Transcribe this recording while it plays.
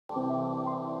Welcome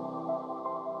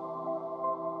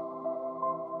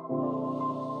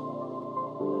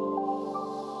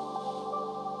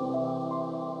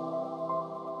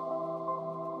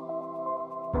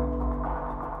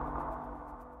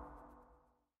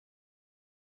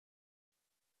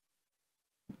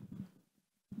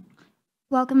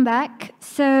back.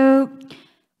 So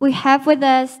we have with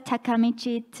us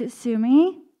Takamichi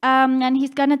Tsutsumi, and he's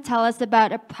going to tell us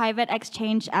about a private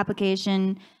exchange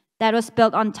application that was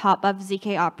built on top of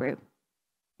ZKOPRU.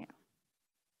 Yeah.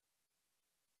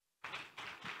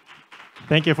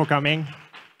 Thank you for coming.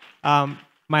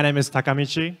 My name is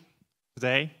Takamichi.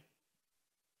 Today,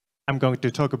 I'm going to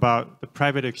talk about the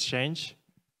private exchange.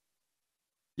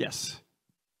 Yes.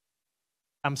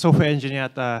 I'm software engineer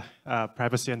at the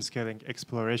Privacy and Scaling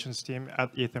Explorations team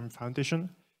at Ethereum Foundation.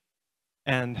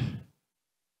 And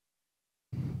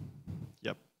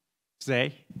yep,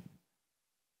 today,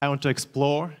 I want to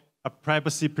explore a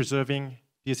privacy-preserving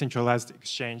decentralized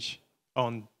exchange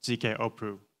on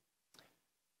ZKOPRU.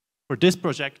 For this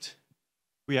project,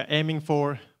 we are aiming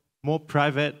for more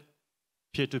private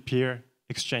peer-to-peer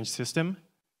exchange system.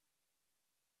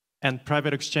 And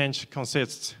private exchange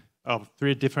consists of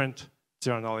 3 different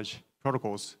zero-knowledge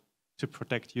protocols to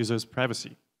protect users'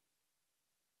 privacy.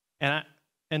 And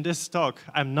in this talk,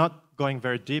 I'm not going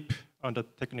very deep on the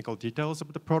technical details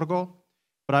of the protocol,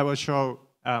 but I will show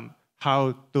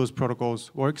how those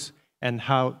protocols works and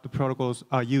how the protocols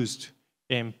are used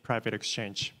in private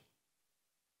exchange.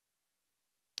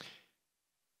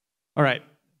 All right,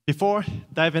 before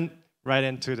diving right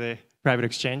into the private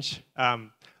exchange,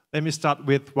 let me start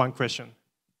with one question.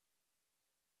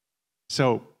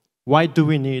 So, why do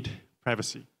we need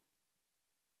privacy?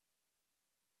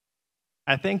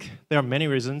 I think there are many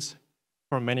reasons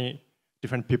for many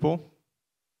different people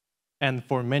and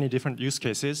for many different use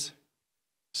cases.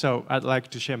 So I'd like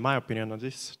to share my opinion on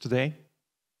this today.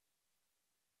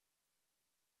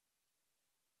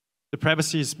 The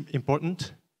privacy is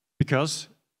important because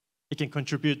it can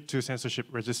contribute to censorship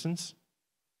resistance.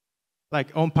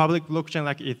 Like on public blockchain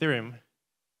like Ethereum,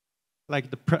 like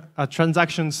the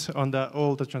transactions on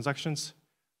all the transactions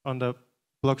on the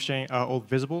blockchain are all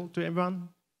visible to everyone.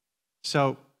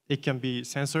 So it can be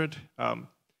censored,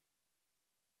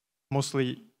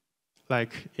 mostly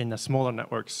like in the smaller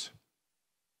networks.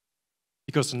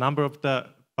 Because the number of the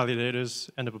validators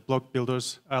and the block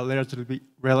builders are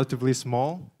relatively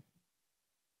small,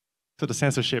 so the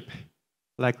censorship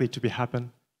likely to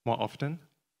happen more often.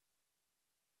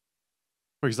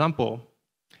 For example,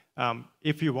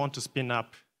 if you want to spin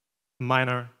up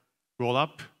miner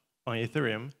rollup on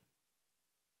Ethereum,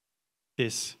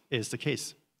 this is the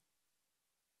case.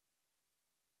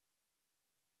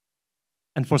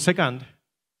 And for second,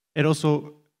 it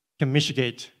also can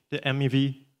mitigate the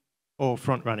MEV or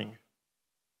front running.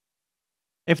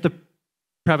 If the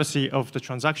privacy of the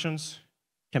transactions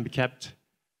can be kept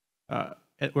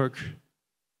at work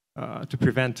to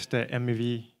prevent the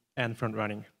MEV and front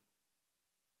running.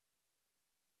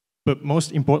 But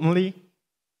most importantly,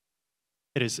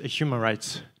 it is a human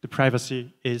right. The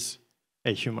privacy is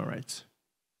a human right.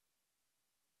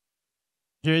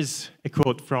 Here is a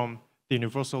quote from the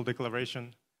Universal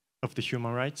Declaration of the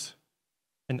Human Rights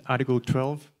in Article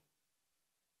 12.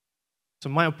 So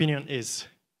my opinion is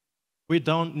we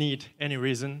don't need any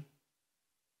reason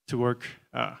to work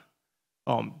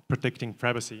on protecting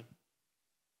privacy.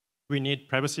 We need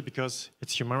privacy because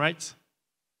it's human rights,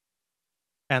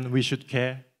 and we should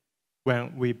care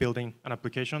when we're building an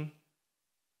application.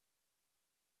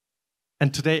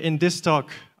 And today in this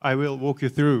talk, I will walk you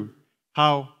through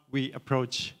how we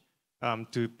approach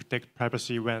to protect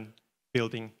privacy when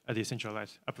building a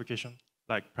decentralized application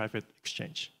like private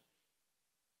exchange.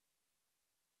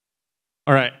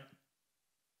 All right,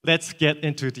 let's get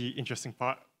into the interesting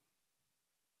part.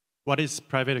 What is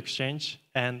private exchange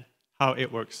and how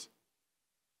it works?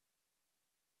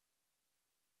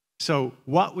 So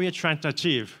what we are trying to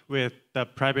achieve with the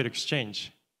private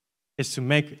exchange is to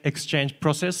make exchange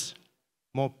process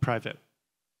more private.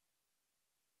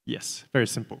 Yes, very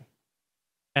simple.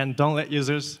 And don't let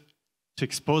users to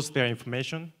expose their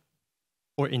information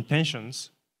or intentions.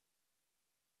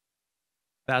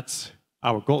 That's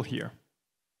our goal here.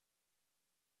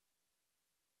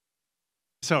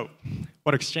 So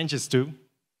what exchanges do?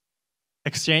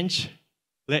 Exchange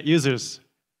let users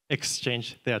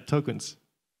exchange their tokens.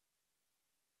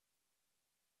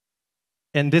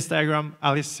 In this diagram,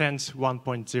 Alice sends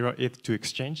 1.0 ETH to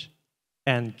exchange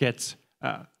and gets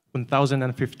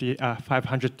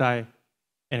 1,500 DAI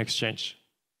in exchange.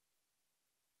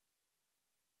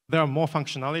 There are more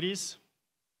functionalities,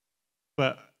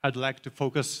 but I'd like to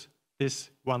focus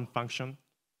this one function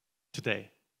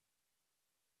today.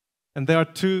 And there are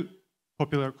two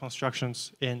popular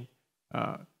constructions in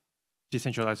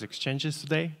decentralized exchanges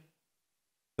today.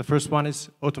 The first one is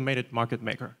automated market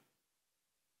maker.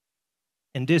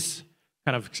 In this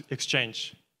kind of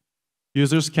exchange,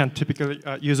 users can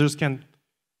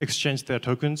exchange their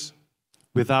tokens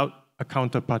without a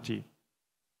counterparty.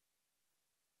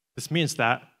 This means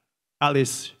that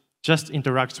Alice just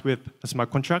interacts with a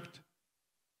smart contract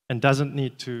and doesn't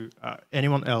need to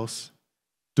anyone else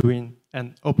doing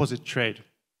an opposite trade.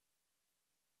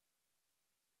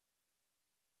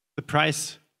 The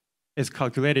price is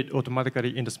calculated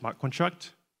automatically in the smart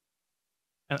contract,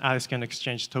 and Alice can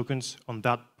exchange tokens on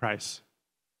that price.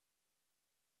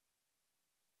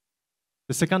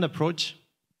 The second approach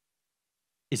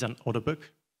is an order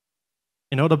book.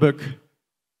 In order book,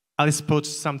 Alice puts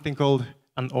something called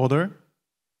an order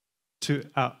to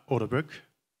an order book,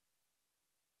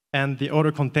 and the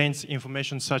order contains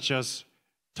information such as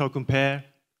token pair,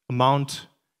 amount,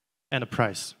 and a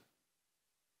price.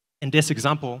 In this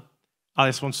example,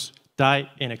 Alice wants DAI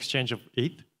in exchange of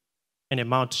ETH, and the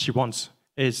amount she wants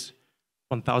is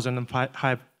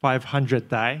 1,500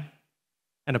 DAI,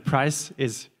 and the price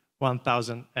is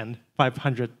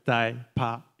 1,500 DAI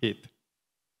per ETH.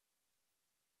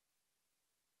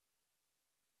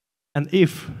 And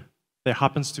if there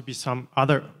happens to be some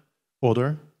other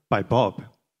order by Bob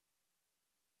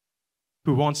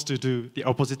who wants to do the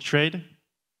opposite trade,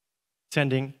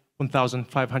 sending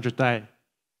 1,500 DAI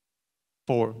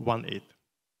for 1 ETH,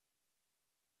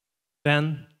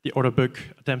 then the order book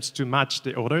attempts to match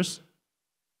the orders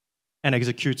and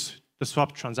executes the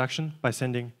swap transaction by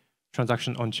sending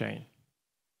transaction on-chain.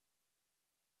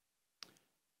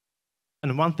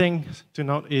 And one thing to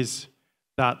note is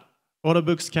that order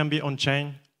books can be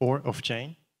on-chain or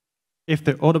off-chain. If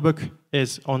the order book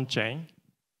is on-chain,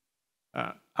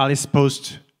 Alice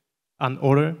posts an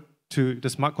order to the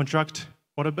smart contract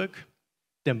order book,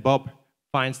 then Bob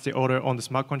finds the order on the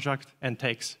smart contract and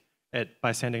takes it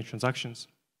by sending transactions.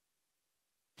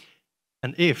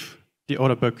 And if the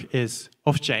order book is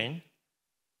off-chain,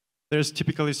 there's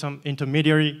typically some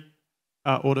intermediary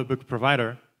order book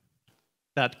provider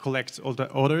that collects all the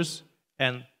orders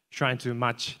and trying to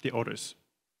match the orders.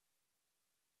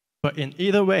 But in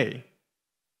either way,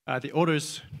 the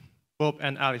orders Bob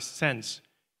and Alice sends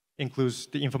includes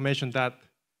the information that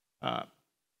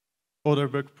order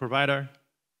book provider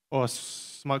or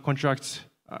smart contracts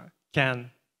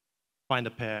can find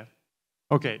a pair.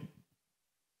 Okay,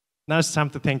 now it's time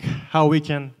to think how we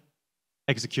can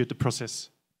execute the process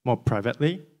more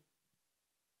privately.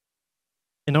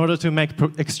 In order to make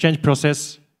exchange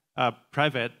process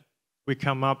private, we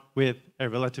come up with a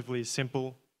relatively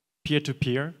simple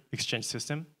peer-to-peer exchange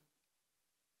system.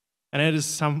 And it is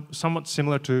somewhat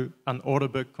similar to an order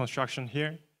book construction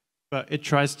here, but it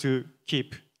tries to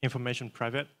keep information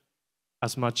private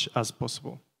as much as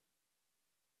possible.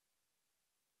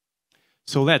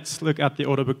 So let's look at the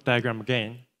order book diagram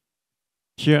again.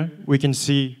 Here we can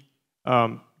see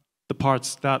the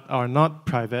parts that are not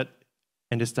private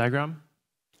in this diagram.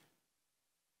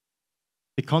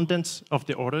 The contents of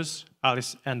the orders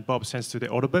Alice and Bob sends to the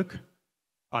order book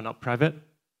are not private.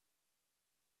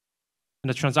 And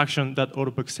the transaction that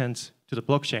order book sends to the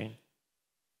blockchain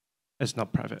is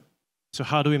not private. So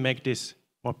how do we make this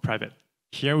more private?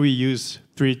 Here we use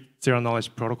 3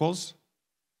 zero-knowledge protocols: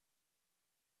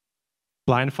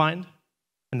 blind find,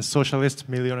 and socialist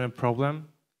millionaire problem,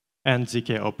 and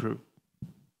ZKOPRU.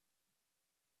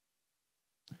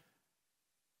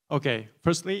 Okay,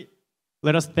 firstly,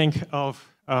 let us think of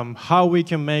how we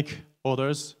can make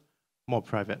orders more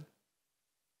private.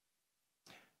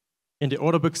 In the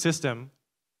order book system,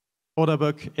 order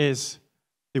book is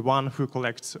the one who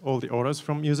collects all the orders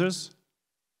from users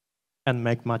and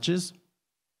make matches.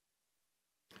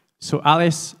 So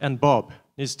Alice and Bob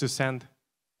needs to send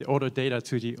the order data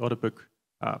to the order book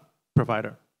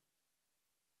provider.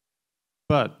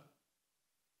 But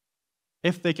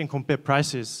if they can compare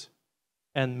prices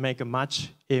and make a match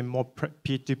in more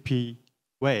P2P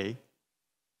way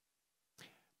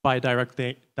by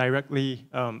directly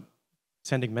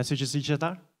sending messages to each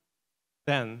other,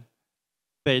 then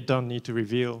they don't need to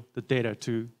reveal the data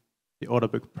to the order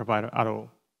book provider at all.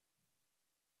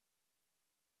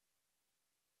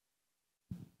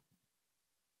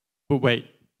 But wait,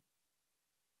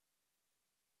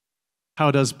 how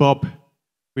does Bob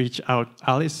reach out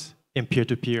Alice in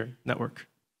peer-to-peer network?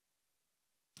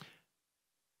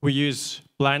 We use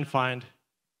blind find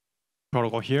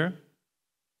protocol here.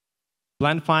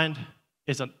 Blind find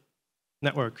is a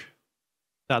network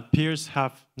that peers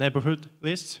have neighborhood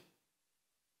lists,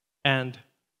 and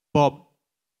Bob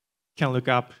can look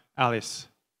up Alice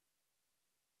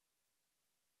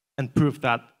and prove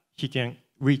that he can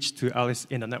reach to Alice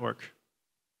in the network.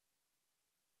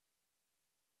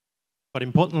 But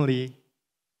importantly,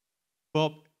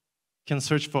 Bob can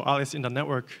search for Alice in the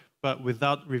network, but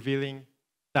without revealing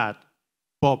that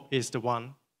Bob is the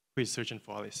one who is searching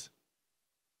for Alice.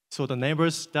 So the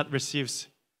neighbors that receives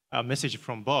a message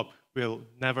from Bob will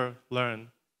never learn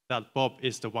that Bob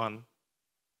is the one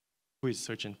who is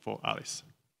searching for Alice.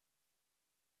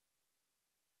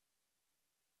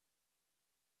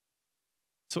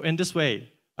 So in this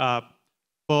way,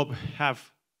 Bob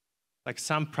have like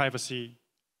some privacy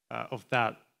of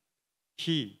that.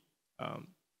 He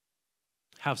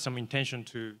have some intention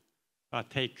to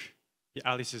take the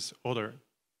Alice's order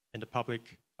in the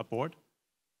public board.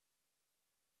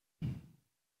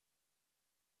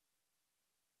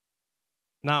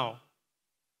 Now,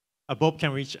 Bob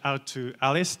can reach out to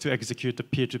Alice to execute the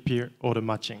peer-to-peer order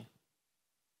matching.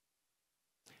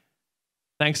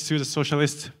 Thanks to the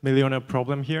socialist millionaire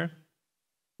problem here,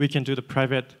 we can do the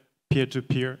private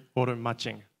peer-to-peer order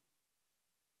matching.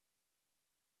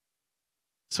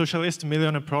 Socialist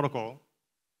millionaire protocol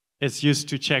is used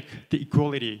to check the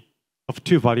equality of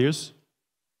two values,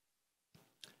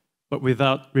 but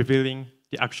without revealing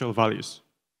the actual values.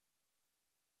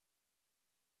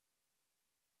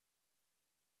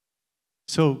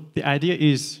 So the idea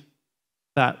is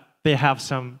that they have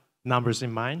some numbers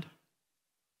in mind.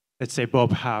 Let's say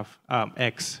Bob have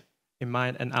X in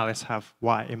mind and Alice have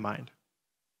Y in mind.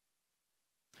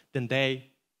 Then they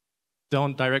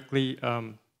don't directly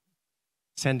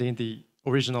send in the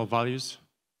original values,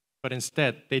 but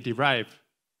instead they derive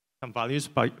some values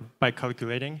by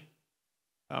calculating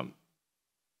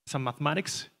some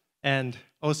mathematics, and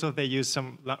also they use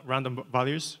some random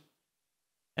values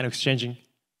and exchanging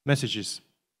messages.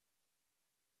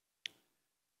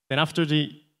 Then after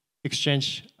the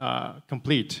exchange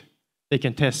complete, they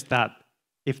can test that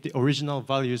if the original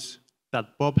values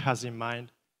that Bob has in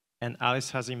mind and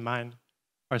Alice has in mind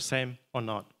are same or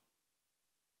not.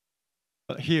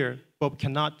 But here, Bob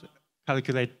cannot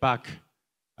calculate back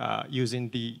using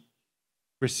the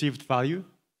received value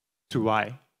to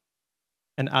Y,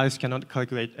 and Alice cannot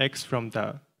calculate X from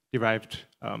the derived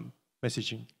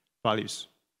messaging values.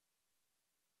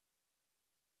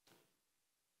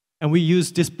 And we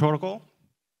use this protocol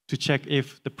to check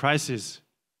if the prices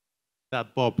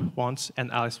that Bob wants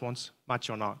and Alice wants match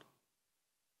or not.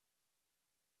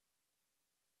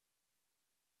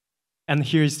 And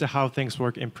here's how things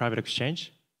work in private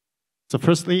exchange. So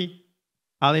firstly,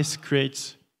 Alice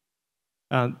creates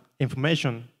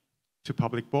information to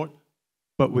public board,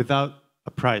 but without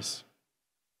a price.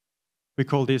 We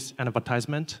call this an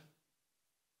advertisement.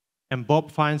 And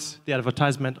Bob finds the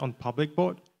advertisement on public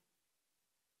board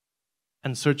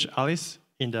and search Alice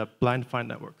in the blind find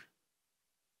network.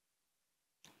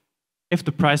 If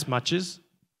the price matches,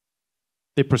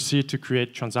 they proceed to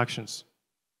create transactions.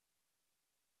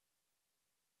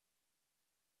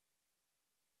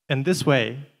 In this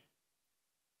way,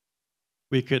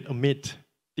 we could omit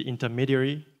the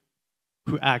intermediary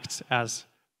who acts as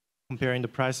comparing the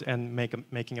price and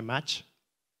making a match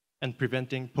and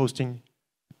preventing posting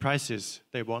the prices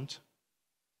they want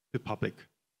to public.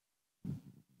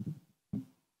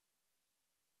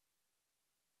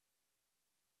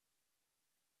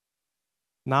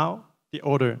 Now, the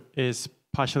order is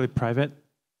partially private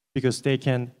because they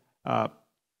can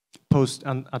post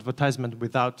an advertisement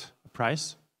without a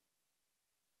price.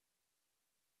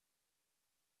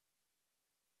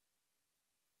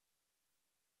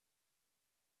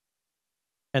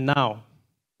 And now,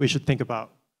 we should think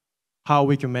about how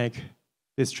we can make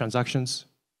these transactions,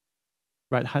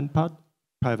 right-hand part,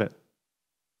 private.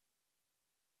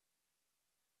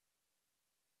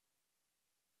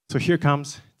 So here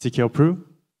comes ZKOPRU.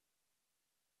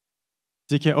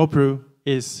 ZKOPRU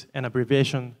is an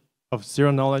abbreviation of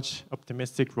zero-knowledge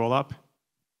optimistic rollup.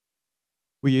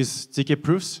 We use ZK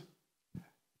proofs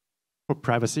for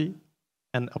privacy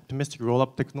and optimistic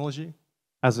rollup technology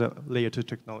as a layer 2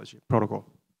 technology protocol.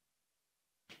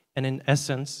 And in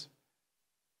essence,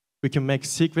 we can make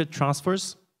secret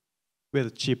transfers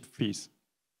with cheap fees.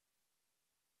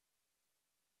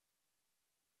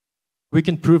 We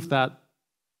can prove that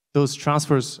those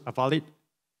transfers are valid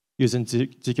using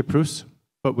ZK proofs,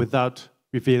 but without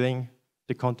revealing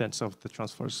the contents of the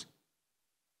transfers.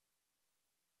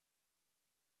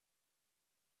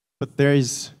 But there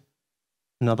is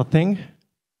another thing.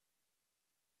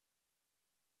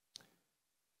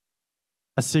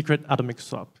 A secret atomic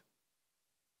swap.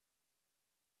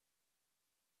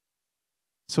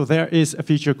 So there is a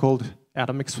feature called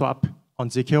atomic swap on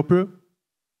ZKOPRU.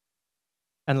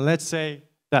 And let's say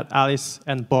that Alice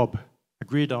and Bob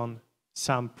agreed on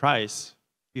some price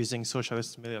using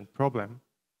socialist million problem,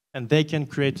 and they can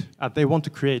create, they want to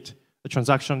create the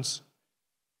transactions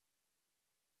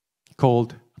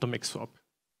called atomic swap.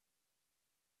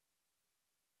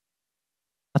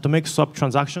 Atomic swap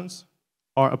transactions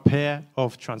are a pair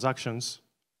of transactions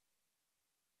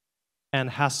and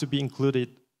has to be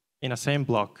included in a same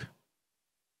block.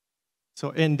 So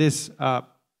in this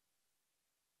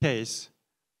case,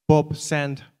 Bob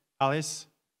sent Alice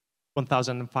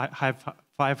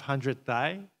 1,500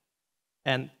 DAI,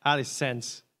 and Alice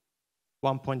sends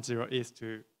 1.0 ETH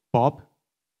to Bob.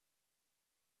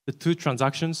 The two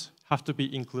transactions have to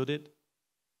be included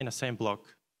in the same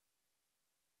block.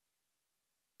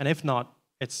 And if not,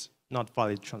 it's not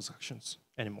valid transactions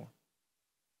anymore.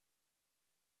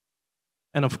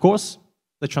 And of course,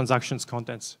 the transactions'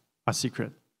 contents are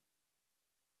secret.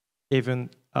 Even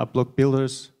block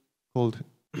builders called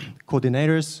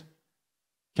coordinators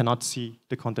cannot see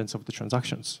the contents of the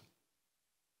transactions.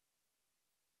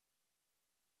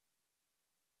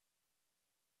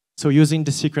 So using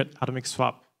the secret atomic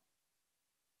swap,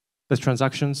 the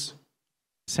transactions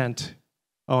sent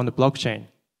on the blockchain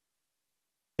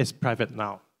is private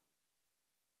now.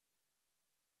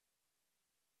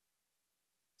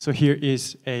 So here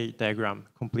is a diagram,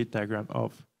 complete diagram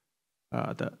of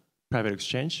the private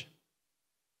exchange.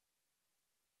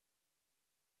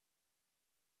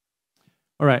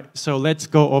 All right, so let's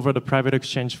go over the private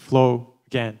exchange flow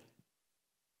again.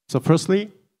 So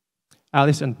firstly,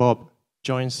 Alice and Bob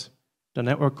joins the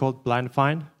network called Blind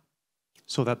Find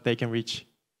so that they can reach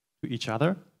to each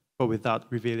other, but without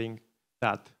revealing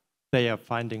that they are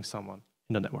finding someone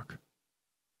in the network.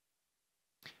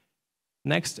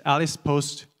 Next, Alice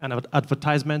posts an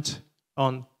advertisement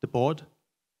on the board,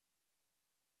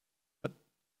 but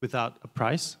without a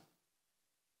price.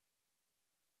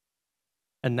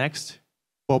 And next,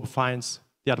 Bob finds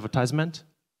the advertisement,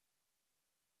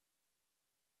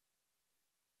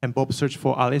 and Bob searches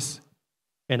for Alice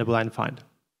in a blind find.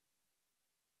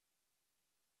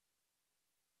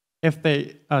 If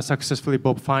they successfully,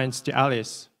 Bob finds the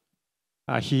Alice,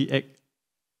 he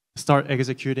starts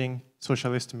executing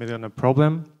socialist millionaire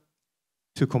problem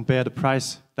to compare the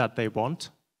price that they want.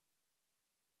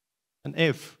 And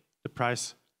if the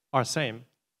price are same,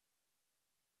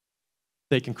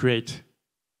 they can create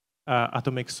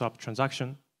atomic swap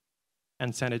transaction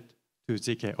and send it to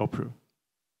ZKOPRU.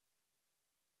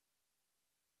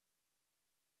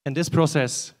 In this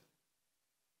process,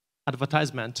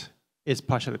 advertisement is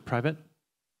partially private,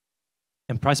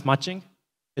 and price matching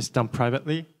is done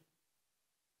privately,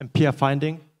 and peer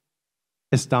finding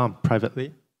is done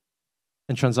privately,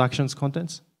 and transactions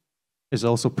contents is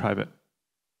also private.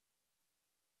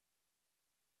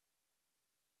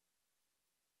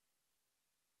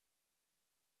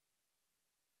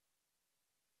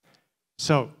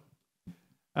 So,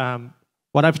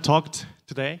 what I've talked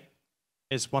today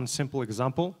is one simple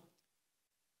example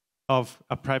of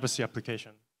a privacy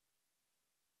application.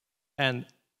 And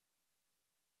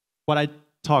what I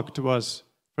talked was,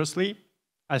 firstly,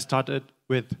 I started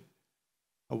with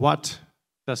what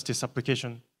does this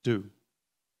application do?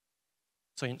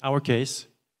 So in our case,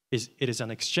 it is an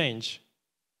exchange.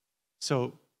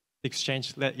 So the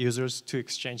exchange let users to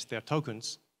exchange their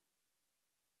tokens.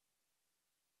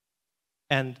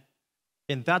 And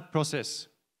in that process,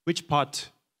 which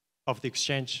part of the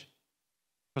exchange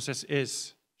process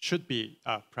should be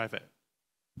private?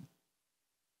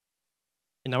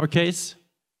 In our case,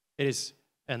 it is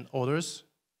an orders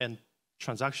and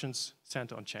transactions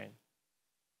sent on chain.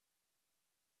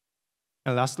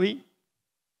 And lastly,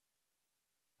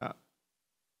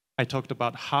 I talked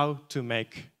about how to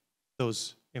make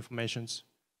those informations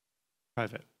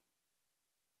private.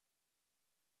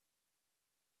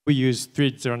 We use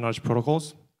three zero-knowledge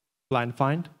protocols: Blind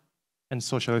Find, and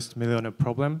Socialist Millionaire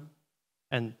Problem,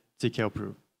 and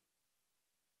ZKOPRU.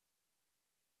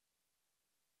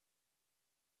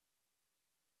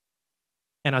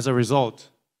 And as a result,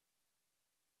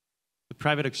 the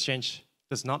private exchange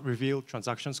does not reveal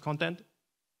transactions content,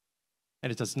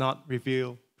 and it does not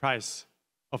reveal price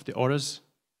of the orders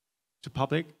to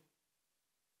public,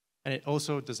 and it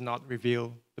also does not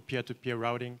reveal the peer-to-peer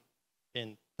routing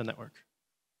in the network.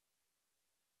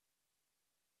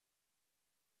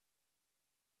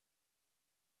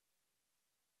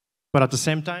 But at the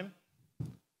same time,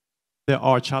 there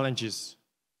are challenges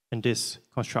in these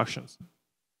constructions.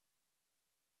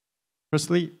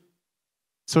 Firstly,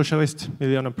 socialist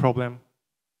millionaire problem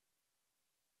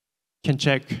can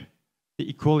check the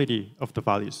equality of the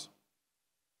values.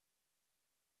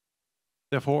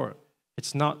 Therefore,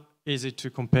 it's not easy to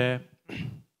compare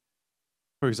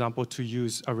for example, to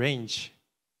use a range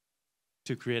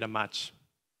to create a match.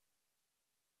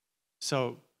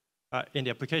 So in the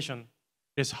application,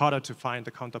 it's harder to find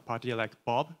a counterparty like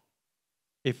Bob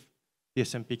if the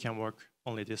SMP can work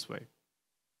only this way.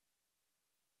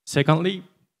 Secondly,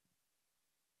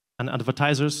 an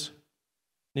advertiser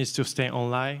needs to stay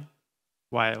online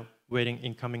while waiting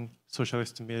incoming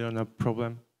socialist millionaire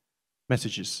problem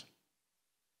messages.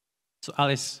 So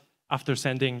Alice, after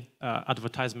sending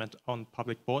advertisement on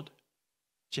public board,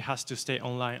 she has to stay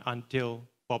online until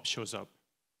Bob shows up.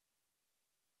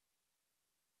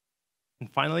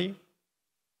 And finally,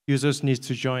 users need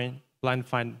to join blind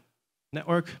find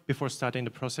network before starting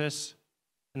the process,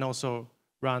 and also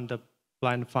run the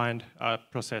blind find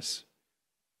process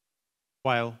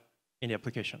while in the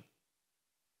application.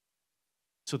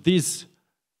 So these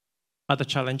are the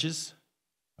challenges,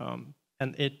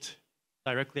 and it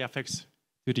directly affects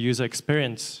to the user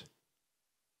experience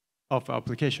of our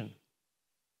application.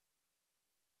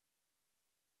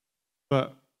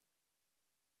 But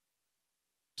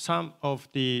some of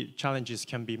the challenges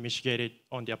can be mitigated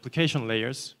on the application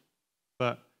layers,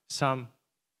 but some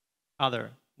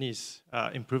other needs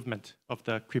improvement of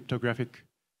the cryptographic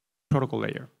protocol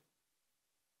layer.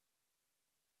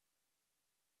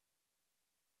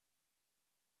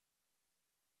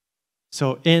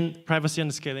 So in privacy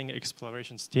and scaling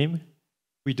explorations team,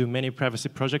 we do many privacy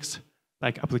projects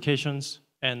like applications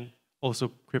and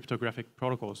also cryptographic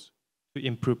protocols to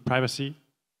improve privacy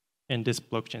in this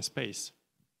blockchain space.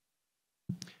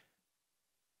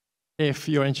 If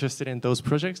you're interested in those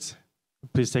projects,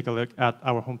 please take a look at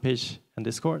our homepage and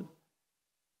Discord.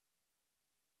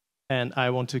 And I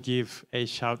want to give a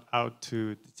shout out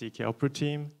to the ZKOPRU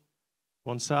team,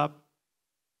 Wonsap,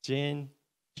 Jin,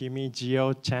 Kimi,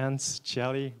 Gio, Chance,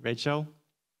 Chelly, Rachel.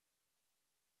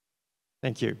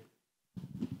 Thank you.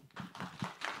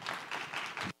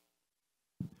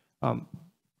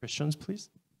 Questions, please?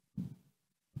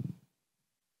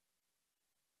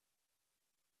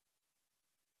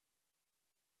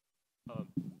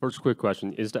 First quick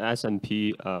question, is the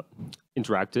SMP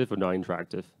interactive or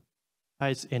non-interactive?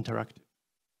 It's interactive.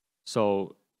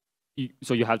 So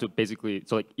you have to basically,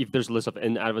 so like if there's a list of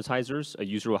N advertisers, a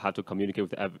user will have to communicate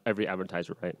with every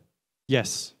advertiser, right?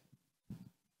 Yes.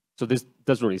 So this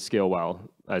doesn't really scale well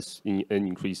as N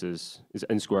increases. Is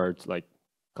N squared like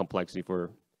complexity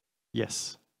for?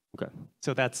 Yes. Okay.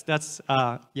 So that's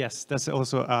yes, that's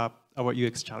also our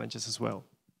UX challenges as well.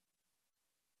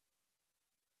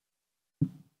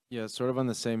 Yeah, sort of on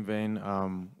the same vein.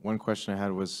 One question I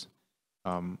had was,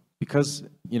 because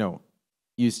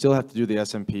you still have to do the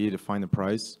SMP to find the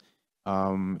price.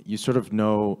 You sort of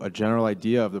know a general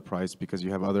idea of the price because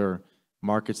you have other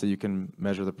markets that you can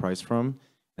measure the price from.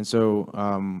 And so,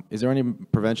 is there any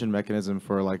prevention mechanism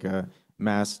for like a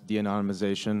mass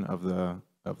de-anonymization of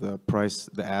the price,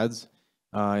 the ads,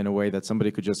 in a way that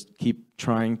somebody could just keep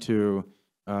trying to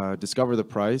discover the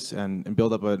price and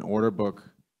build up an order book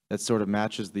that sort of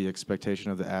matches the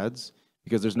expectation of the ads,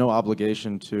 because there's no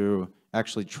obligation to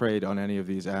actually trade on any of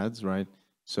these ads, right?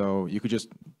 So you could just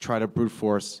try to brute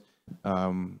force,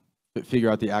 figure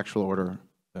out the actual order,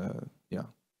 yeah.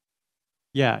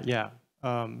 Yeah.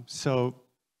 So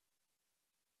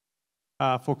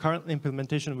for current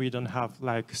implementation, we don't have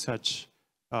like such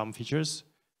features,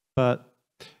 but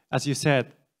as you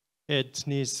said, it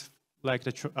needs like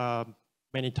the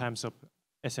many times of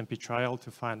SMP trial to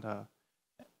find the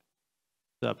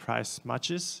price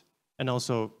matches, and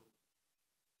also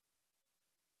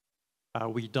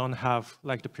we don't have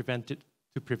like to prevent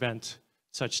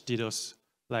such DDoS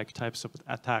like types of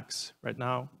attacks right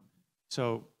now.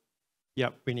 So yeah,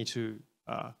 we need to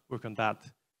work on that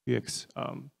UX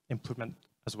improvement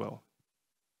as well.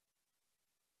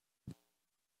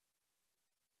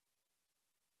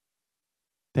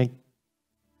 Thank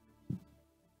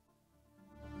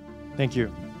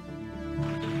you.